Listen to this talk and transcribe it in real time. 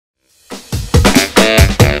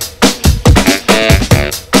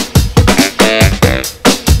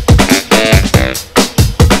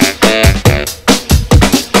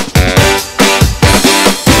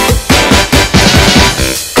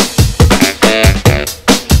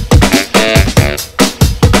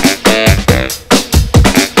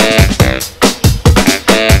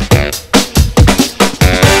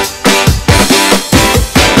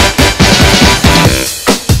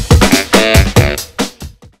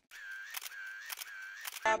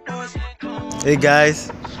Hey guys,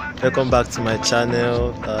 welcome back to my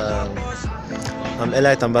channel. I'm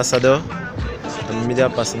Elite Ambassador. I'm a media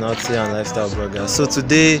personality and lifestyle blogger. So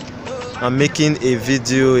today I'm making a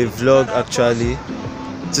video, a vlog actually.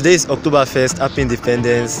 Today is October 1st, Happy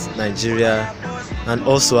Independence Nigeria, and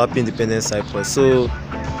also Happy Independence Cyprus. So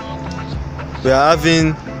we are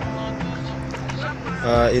having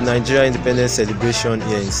a Nigeria independence celebration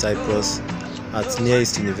here in Cyprus at Near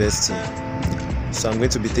East University. So I'm going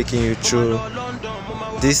to be taking you through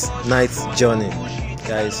this night's journey,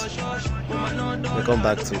 guys. Welcome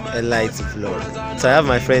back to Elite Vlog. So I have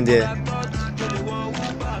my friend here.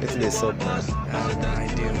 What's this up, man? I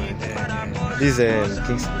do. This is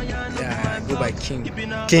Kingsley. Yeah, I go by King.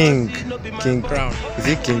 King Crown. Is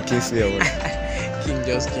it King Kingsley or what? King,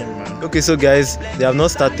 just King, man. Okay, so guys, they have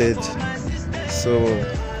not started. So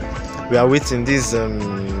we are waiting. This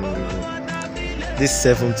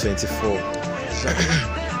 7:24.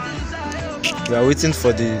 We are waiting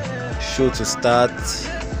for the show to start.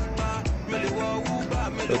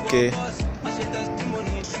 Okay.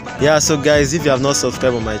 Yeah, so guys, if you have not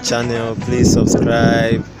subscribed on my channel, please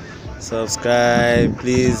subscribe.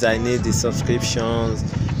 Please, I need the subscriptions.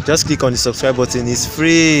 Just click on the subscribe button. It's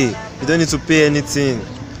free. You don't need to pay anything.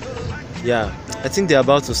 Yeah, I think they're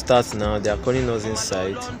about to start now. They are calling us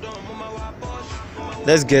inside.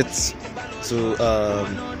 Let's get to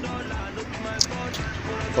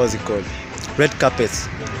what's it called? Red carpet.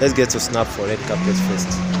 Let's get to snap for red carpet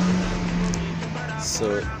first.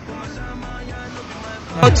 So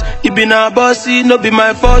you been a bossy, no be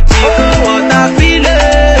my fault. What I feel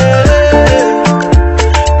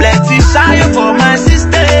plenty shy for my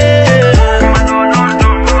sister.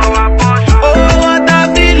 Oh, what I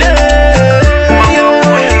feel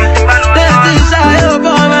plenty shy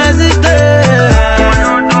for my sister.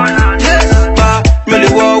 Yes, me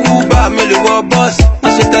boss. I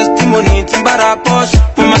say testimony, timbara posh.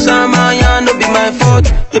 For my sama, no be my fault.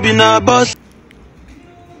 You been a boss.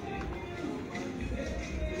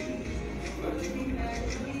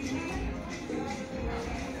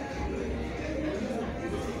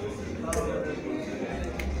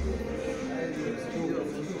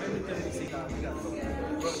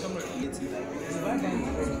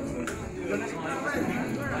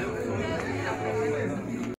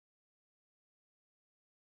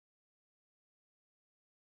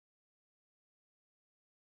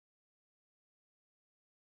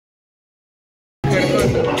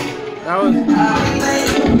 That was.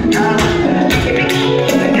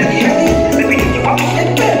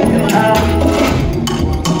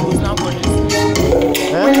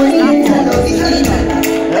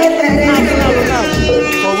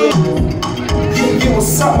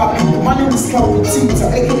 What's up, my people? My name is Calvin Tita,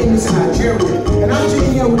 aka Miss Nigeria, and I'm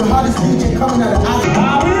chilling here with the hottest DJ coming out of Africa.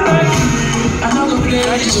 Another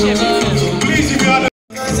place. Please, if you are the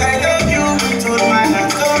cause I love you, told my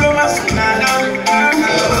life, told my son,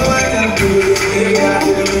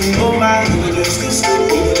 oh my,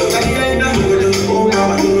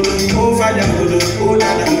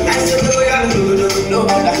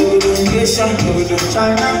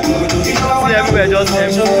 see everywhere just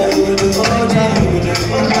empty.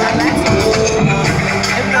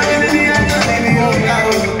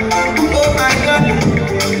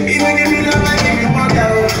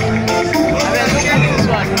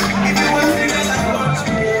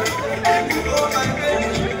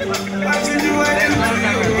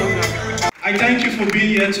 I thank you for being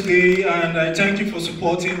here today, and I thank you for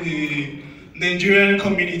supporting the Nigerian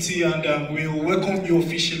community, and we will welcome you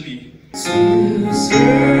officially. To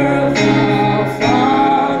serve our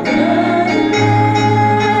Fatherland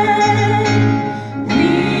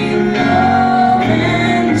with love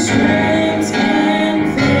and strength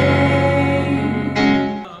and faith.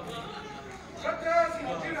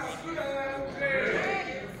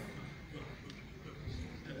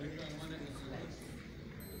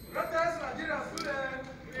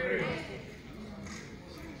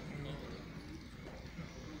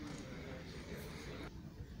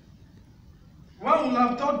 One would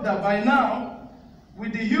have thought that by now,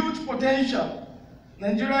 with the huge potential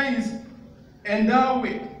Nigeria is endowed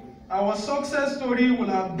with, our success story will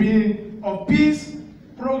have been of peace,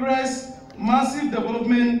 progress, massive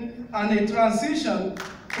development, and a transition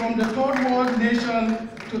from the third world nation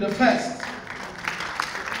to the first.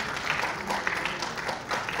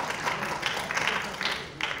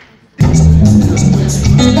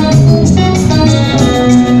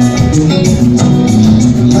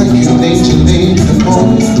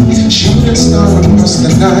 Shooting star across the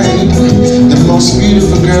night, the most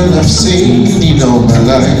beautiful girl I've seen in all my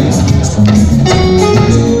life.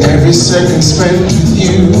 Every second spent with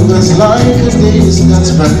you Cause life is days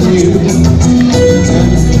that's brand new.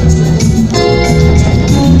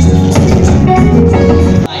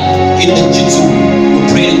 In the jitsu, we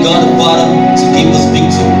pray to God the Father to give us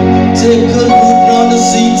victory. Take a look on the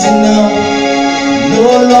city now.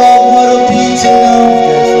 No love, what a pity now.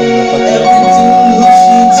 Everything looks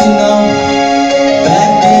sweet now. Back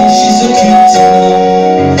then she's a cutie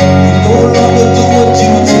now. We no longer do a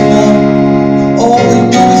duty now. All we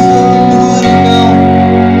do is look booty now.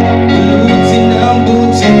 We're looting now,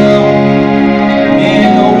 booty now.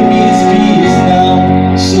 Man, all we need is peace now.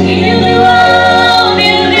 So Heal the world,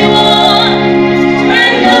 heal the world.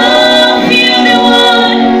 Spread love, heal the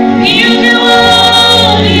world. Heal the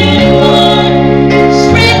world, heal the world.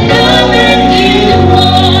 Spread love and heal the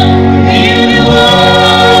world. Heal the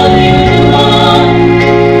world, heal the world.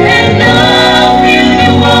 Spread love, heal the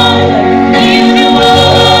world. Heal the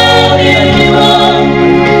world, heal the world.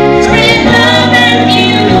 Spread love and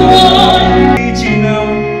heal the world. teaching now,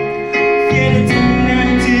 feel it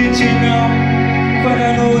and teaching now. But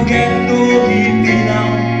I don't get no BP now,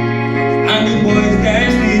 and the boys they're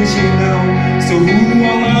snitching now. So who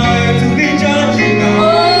am I to be judging now?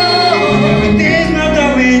 Everything's not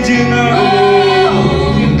original.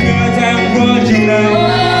 Girls I'm grudging now.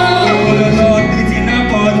 All the Lord beating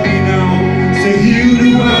apart me now. So heal the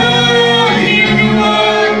world, heal the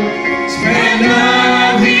world. Spread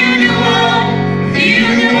love, heal the world. Heal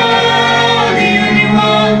the world, heal the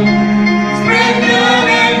world. Spread love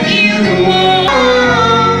and heal the world.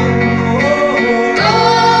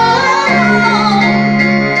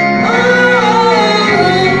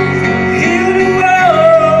 Heal the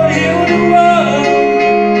world, heal the world.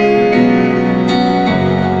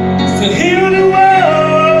 So heal the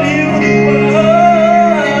world, heal the world.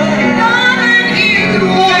 Love and heal the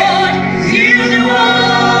world. Heal the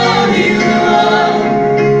world, heal the world.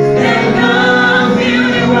 Spread love, heal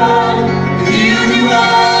the world. Heal the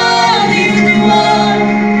world, heal the world.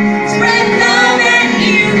 Spread love and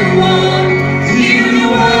heal the world. Heal the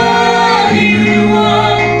world, heal the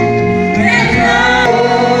world. Spread love.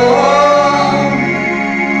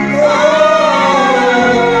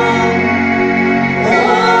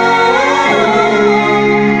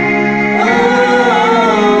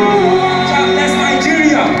 Childless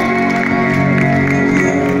Nigeria.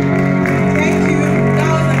 Thank you. That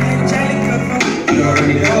was an angelic performance. You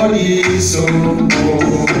already know this, so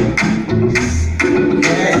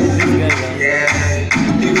yeah, yeah.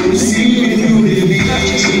 You can see if you believe.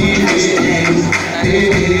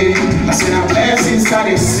 I said I'm blessings I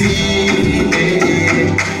they see.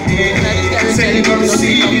 I said you gonna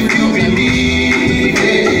see if you believe.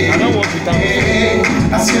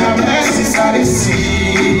 I said I'm blessings I they see.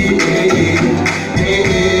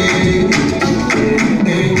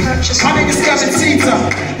 My name is Gavin Tita.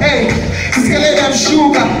 Hey, it's gonna them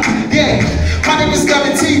sugar. Yeah, my name is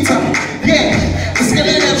Gavin Tita. Yeah, it's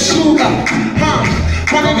gonna them sugar. Huh?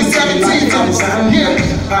 My name is Gavin Tita. Yeah,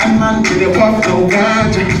 bad man with the puff no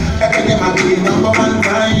ganja. Every day I be #1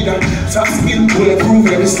 rider. Top skin bulletproof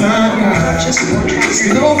every standard.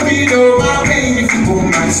 You don't feel my pain if you know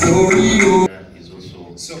my story.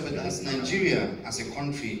 So, but as Nigeria, as a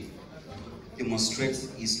country, demonstrates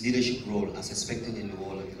its leadership role as expected in the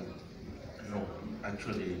world. No,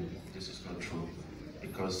 actually, this is not true,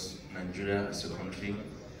 because Nigeria as a country,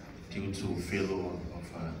 due to failure of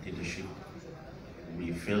leadership,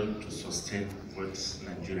 we failed to sustain what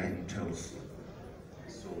Nigeria entails.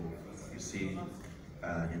 So, you see,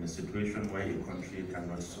 in a situation where a country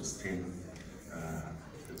cannot sustain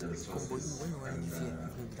the resources and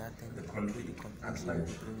the country at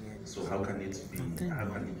large, so how can it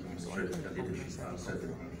demonstrate the leadership outside the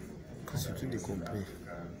country?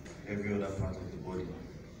 Every other part of the body.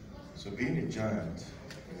 So being a giant,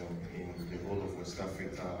 in the whole of West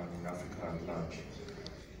Africa and in Africa at large,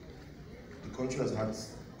 the country has had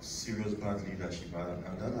serious bad leadership,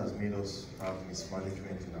 and that has made us have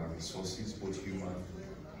mismanagement in our resources, both human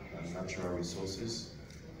and natural resources.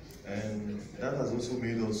 And that has also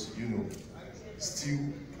made us, still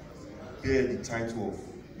bear the title of,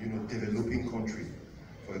 developing country.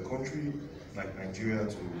 For a country like Nigeria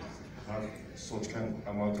to have such kind of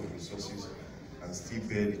amount of resources and still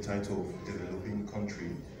bear the title of developing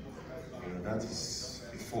country, that is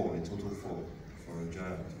a total fall for a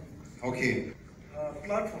giant. Okay.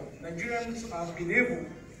 Platform. Nigerians have been able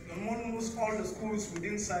to almost all the schools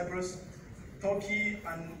within Cyprus, Turkey,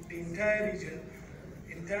 and the entire region.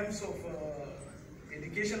 In terms of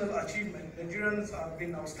educational achievement, Nigerians have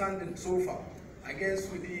been outstanding so far. I guess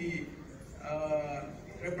with the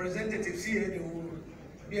representatives here, they will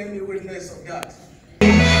be a witness of that.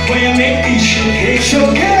 When you make me showcase,